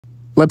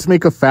Let's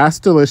make a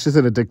fast, delicious,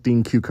 and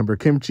addicting cucumber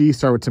kimchi.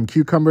 Start with some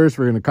cucumbers.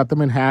 We're going to cut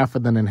them in half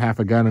and then in half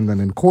again and then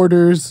in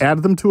quarters.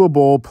 Add them to a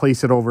bowl,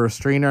 place it over a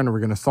strainer, and we're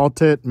going to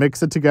salt it,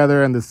 mix it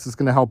together, and this is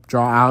going to help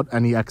draw out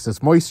any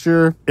excess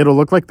moisture. It'll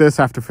look like this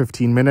after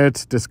 15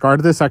 minutes.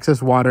 Discard this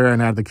excess water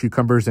and add the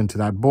cucumbers into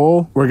that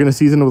bowl. We're going to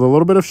season with a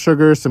little bit of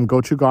sugar, some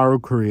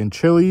gochugaru Korean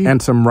chili,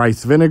 and some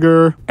rice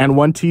vinegar, and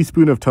 1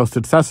 teaspoon of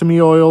toasted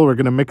sesame oil. We're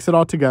going to mix it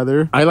all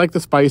together. I like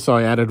the spice, so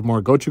I added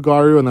more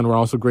gochugaru, and then we're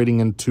also grating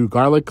in 2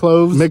 garlic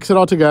cloves. Mix it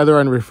all together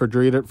and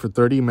refrigerate it for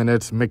 30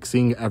 minutes,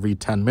 mixing every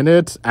 10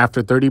 minutes.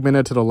 After 30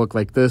 minutes, it'll look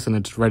like this, and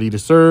it's ready to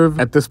serve.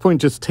 At this point,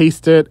 just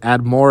taste it,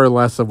 add more or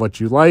less of what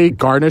you like,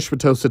 garnish with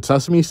toasted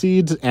sesame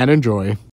seeds, and enjoy.